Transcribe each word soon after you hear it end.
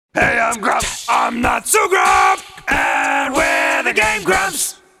I'm Grumps. I'm not so Grump. And we're the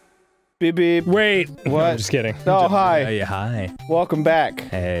GameGrumps. Beep beep. Wait. What? No, I'm just kidding. Oh, hi. Yeah, hi. Welcome back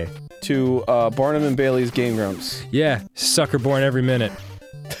Hey. to Barnum and Bailey's Game Grumps. Yeah, sucker born every minute.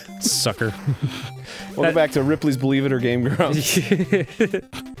 Sucker. Welcome back to Ripley's Believe It or Game Grumps.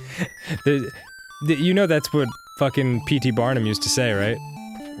 You know that's what fucking P.T. Barnum used to say, right?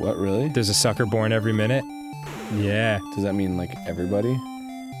 What, really? There's a sucker born every minute. Yeah. Does that mean, like, everybody?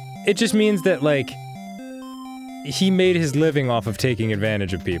 It just means that, like, he made his living off of taking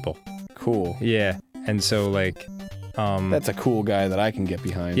advantage of people. Cool. Yeah. And so, like, That's a cool guy that I can get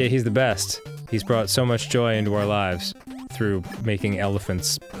behind. yeah, he's the best. He's brought so much joy into our lives through making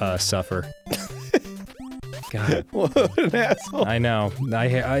elephants, suffer. God. What an asshole. I know.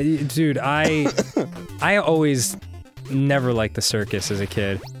 Dude, I always never liked the circus as a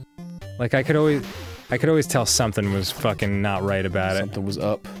kid. Like, I could always tell something was fucking not right about it. Something was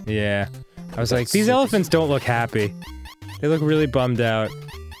up. Yeah. I was like, these elephants don't look happy. They look really bummed out.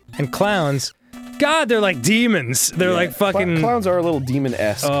 And clowns, God, they're like demons. They're like fucking... Clowns are a little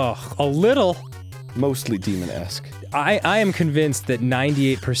demon-esque. Oh, a little. Mostly demon-esque. I am convinced that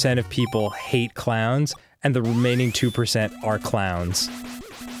 98% of people hate clowns, and the remaining 2% are clowns.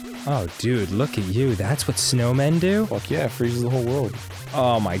 Oh, dude, look at you. That's what snowmen do? Fuck yeah, it freezes the whole world.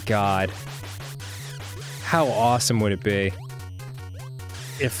 Oh my god. How awesome would it be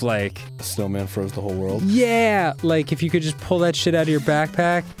if, like... A snowman froze the whole world. Yeah! Like, if you could just pull that shit out of your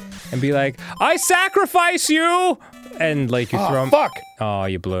backpack and be like, I sacrifice you! And, like, you throw him... fuck! Oh,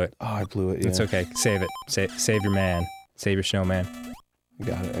 you blew it. Oh, I blew it, yeah. It's okay. Save it. Save your man. Save your snowman. I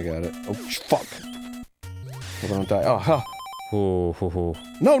got it. Oh, fuck. Hope I don't die. Oh, huh. Ooh, hoo, hoo.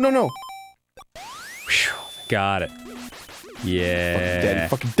 No, no, no! Got it. Yeah.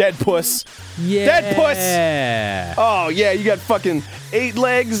 Fucking dead puss! Yeah. Dead puss! Oh, yeah, you got fucking 8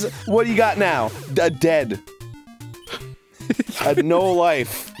 legs. What do you got now? Dead. Had no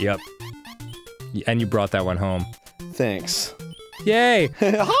life. Yep. And you brought that one home. Thanks. Yay!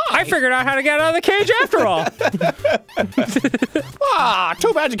 Hi! I figured out how to get out of the cage after all! Ah,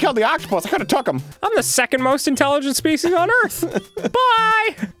 too bad you killed the octopus. I could've took him. I'm the second most intelligent species on Earth!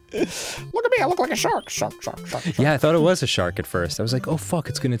 Bye! Look at me, I look like a shark. Shark. Yeah, I thought it was a shark at first. I was like, oh fuck,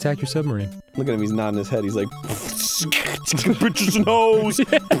 it's gonna attack your submarine. Look at him, he's nodding his head. He's like, bitch's nose!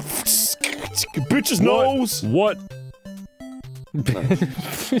 Bitch's nose! What?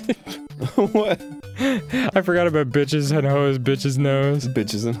 What? I forgot about bitches and hoes, bitches nose.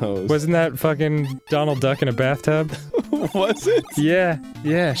 Bitches and hoes. Wasn't that fucking Donald Duck in a bathtub? Was it?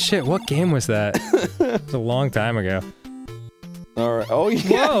 Yeah, shit, what game was that? It was a long time ago. Alright, oh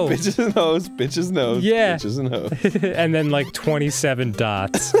yeah, Whoa. bitches and hoes, bitches nose, Yeah. bitches and hoes. And then like 27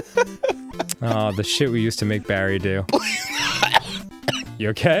 dots. Oh, the shit we used to make Barry do. You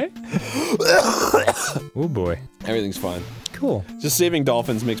okay? Oh boy. Everything's fine. Cool. Just saving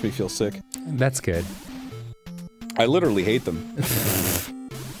dolphins makes me feel sick. That's good. I literally hate them.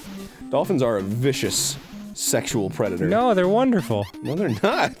 Dolphins are a vicious sexual predator. No, they're wonderful. No, they're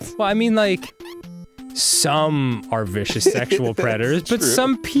not. Well, I mean, like, some are vicious sexual predators, but true.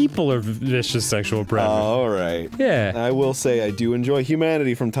 some people are vicious sexual predators. Alright. Yeah. I will say I do enjoy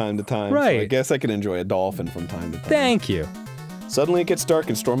humanity from time to time. Right. So I guess I can enjoy a dolphin from time to time. Thank you. Suddenly it gets dark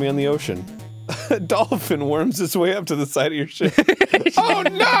and stormy on the ocean. A dolphin worms its way up to the side of your ship. Oh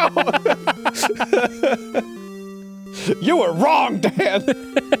no! You were wrong, Dad!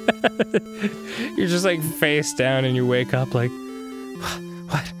 You're just like face down and you wake up like,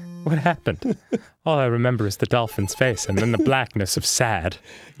 what? What happened? All I remember is the dolphin's face and then the blackness of sad.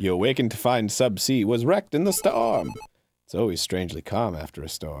 You awaken to find Subsea was wrecked in the storm. It's always strangely calm after a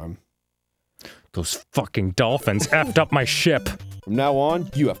storm. Those fucking dolphins effed up my ship. From now on,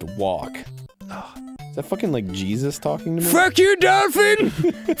 you have to walk. Is that fucking like Jesus talking to me? Fuck you, dolphin!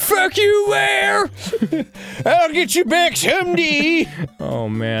 Fuck you, where? I'll get you back someday! Oh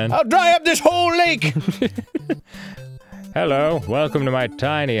man. I'll dry up this whole lake! Hello, welcome to my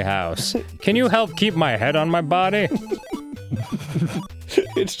tiny house. Can you help keep my head on my body?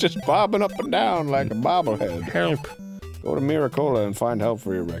 It's just bobbing up and down like a bobblehead. Help. Go to Miracola and find help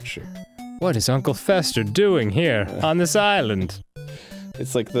for your wrecked ship. What is Uncle Fester doing here on this island?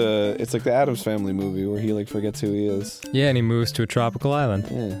 It's like the Addams Family movie where he like forgets who he is. Yeah, and he moves to a tropical island.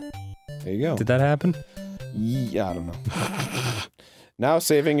 Yeah. There you go. Did that happen? Yeah, I don't know. Now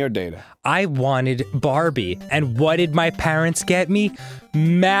saving your data. I wanted Barbie, and what did my parents get me?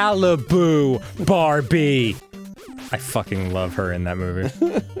 Malibu Barbie! I fucking love her in that movie.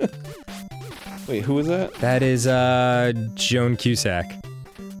 Wait, who is that? That is, Joan Cusack.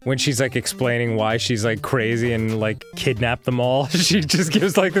 when she's like explaining why she's like crazy and like kidnapped them all, she just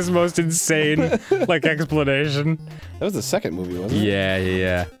gives like this most insane like explanation. That was the second movie, wasn't it?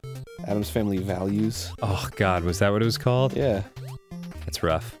 Yeah. Addams Family Values. Oh god, was that what it was called? Yeah. That's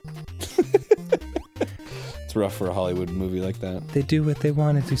rough. It's rough for a Hollywood movie like that. They do what they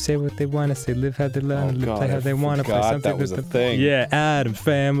want to do, say what they want to say, live how they want to play how they want to play. Something that was a thing. Yeah, Addams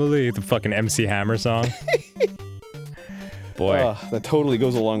Family, the fucking MC Hammer song. Boy. That totally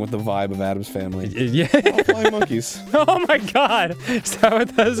goes along with the vibe of Addams Family. Yeah. Oh, flying monkeys. Oh my god! Is that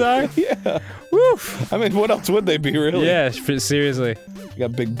what those are? Yeah. Woof! I mean, what else would they be, really? Yeah, seriously. You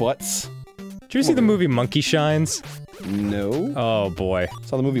got big butts. Did you see the movie Monkey Shines? No. Oh boy.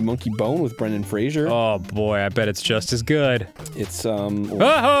 Saw the movie Monkey Bone with Brendan Fraser. Oh boy, I bet it's just as good. It's,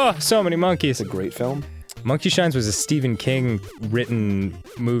 Oh, so many monkeys. It's a great film. Monkey Shines was a Stephen King written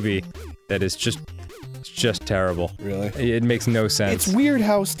movie that is just terrible. Really? It makes no sense. It's weird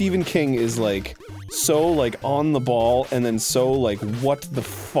how Stephen King is like so like on the ball and then so like what the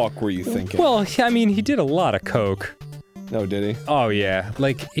fuck were you thinking? Well, I mean, he did a lot of coke. No, did he? Oh yeah,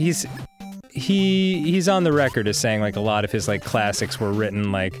 like he's on the record as saying like a lot of his like classics were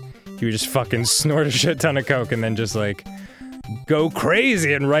written like he would just fucking snort a shit ton of coke and then just like go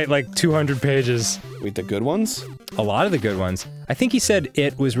crazy and write like 200 pages. Wait, the good ones? A lot of the good ones. I think he said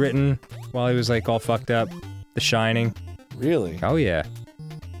It was written while he was like all fucked up. The Shining. Really? Oh yeah.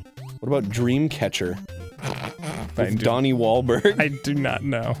 What about Dreamcatcher? I With Donnie Wahlberg? I do not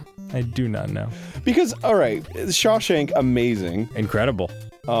know. I do not know. Because, alright, Shawshank, amazing. Incredible.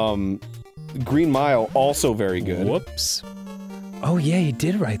 Green Mile, also very good. Whoops. Oh yeah, he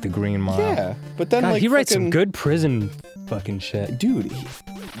did write The Green Mile. Yeah, but then God, like he writes some good prison fucking shit. Dude,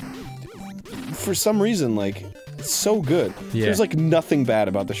 for some reason, like, it's so good. Yeah. There's like nothing bad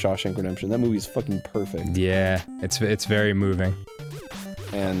about The Shawshank Redemption. That movie is fucking perfect. Yeah, it's very moving.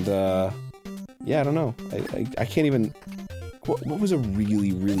 And, yeah, I don't know. I can't even... What was a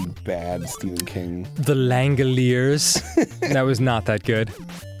really, really bad Stephen King? The Langoliers. That was not that good.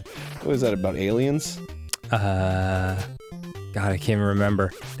 What was that, about aliens? God, I can't even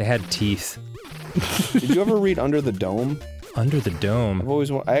remember. They had teeth. Did you ever read Under the Dome? Under the Dome.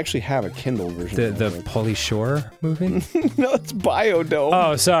 I actually have a Kindle version. The Pauly Shore movie? No, it's Biodome.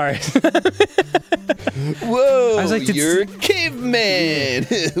 Oh, sorry. Whoa, I was like, you're a caveman!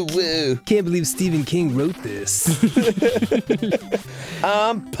 Whoa. Can't believe Stephen King wrote this.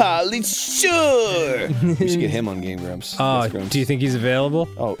 I'm Pauly Shore! We should get him on GameGrumps. Oh, do you think he's available?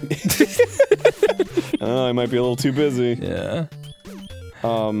 Oh. Oh, I might be a little too busy. Yeah.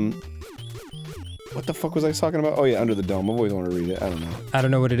 What the fuck was I talking about? Oh yeah, Under the Dome. I've always wanted to read it. I don't know. I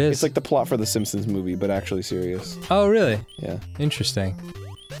don't know what it is. It's like the plot for the Simpsons movie, but actually serious. Oh, really? Yeah. Interesting.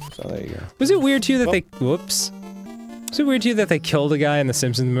 So there you go. Was it weird to you that they... Whoops. Was it weird to you that they killed a guy in the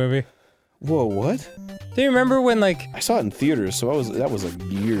Simpsons movie? Whoa, what? Do you remember when, like... I saw it in theaters, so that was like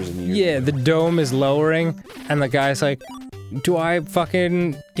years and years Yeah, ago. the dome is lowering, and the guy's like, do I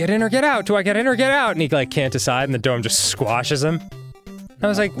fucking get in or get out? Do I get in or get out? And he, like, can't decide, and the dome just squashes him. I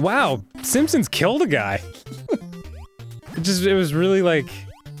was like, wow, Simpsons killed a guy. It was really, like,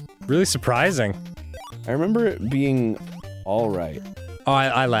 really surprising. I remember it being alright. Oh,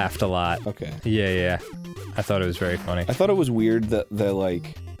 I laughed a lot. Okay. Yeah. I thought it was very funny. I thought it was weird that they're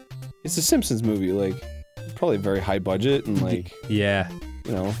like... It's a Simpsons movie, like, probably very high budget, and like... Yeah.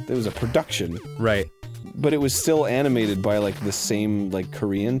 You know, there was a production. Right. But it was still animated by, like, the same, like,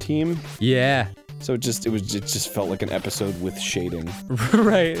 Korean team. Yeah. So it just felt like an episode with shading.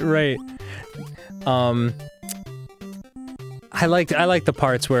 Right. I liked the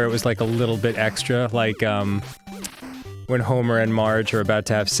parts where it was like a little bit extra, like when Homer and Marge are about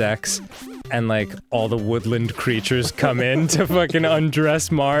to have sex, and like all the woodland creatures come in to fucking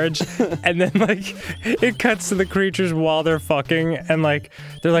undress Marge, and then like it cuts to the creatures while they're fucking, and like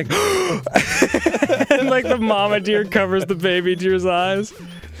they're like, and like the mama deer covers the baby deer's eyes.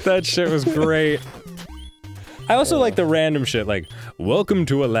 That shit was great. I also like the random shit, like, welcome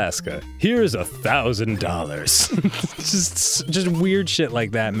to Alaska, here's $1,000. just weird shit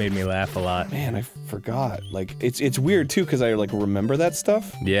like that made me laugh a lot. Man, I forgot. Like, it's weird too, because I, like, remember that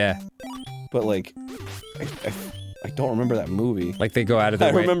stuff. Yeah. But, like, I don't remember that movie. Like, they go out of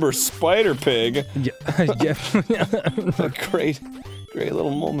their way. I remember Spider Pig. Yeah. A great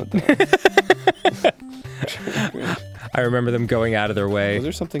little moment there. I remember them going out of their way. Was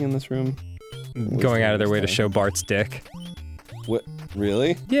there something in this room? Going out of their way to show Bart's dick. What?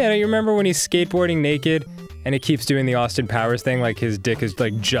 Really? Yeah, you remember when he's skateboarding naked, and he keeps doing the Austin Powers thing, like his dick is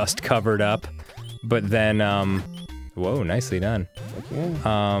like just covered up, but then, whoa, nicely done.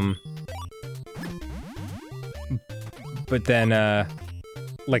 Yeah. But then,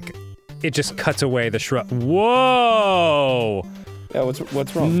 like, it just cuts away the shrub. Whoa! Yeah,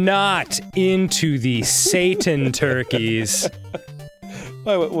 what's wrong? Not into the Satan turkeys.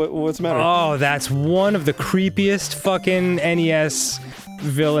 What's the matter? Oh, that's one of the creepiest fucking NES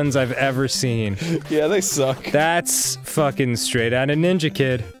villains I've ever seen. Yeah, they suck. That's fucking straight out of Ninja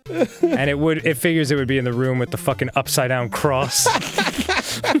Kid. And it figures it would be in the room with the fucking upside down cross.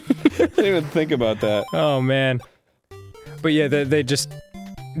 I didn't even think about that. Oh, man. But yeah, they just,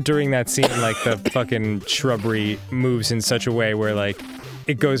 during that scene, like, the fucking shrubbery moves in such a way where, like,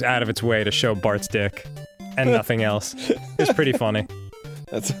 it goes out of its way to show Bart's dick and nothing else. It's pretty funny.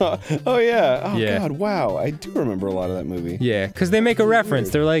 That's oh yeah. Oh Yeah. god, wow. I do remember a lot of that movie. Yeah, because they make a reference.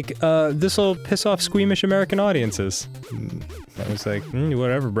 They're like, this'll piss off squeamish American audiences. And I was like,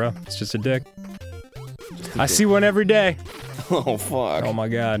 whatever, bro. It's just a dick. I see one every day. Oh fuck. Oh my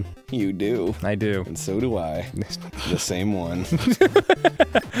god. You do. I do. And so do I. The same one.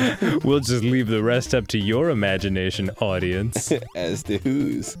 We'll just leave the rest up to your imagination, audience. As to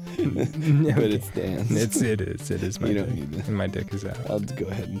whose. But it's Dan's. It is my You dick. don't need to. My dick is out. I'll go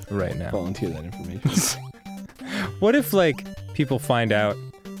ahead and Right now. volunteer that information. What if, like, people find out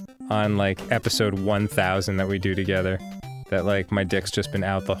on, like, episode 1000 that we do together that, like, my dick's just been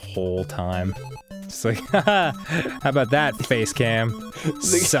out the whole time? It's like, haha, how about that, face cam?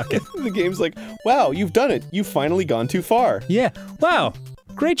 Suck it. The game's like, wow, you've done it. You've finally gone too far. Yeah, wow,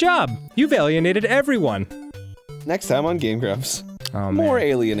 great job. You've alienated everyone. Next time on GameGrumps. Oh, More man.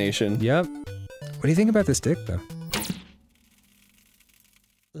 alienation. Yep. What do you think about this dick, though?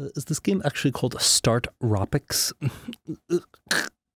 Is this game actually called StarTropics?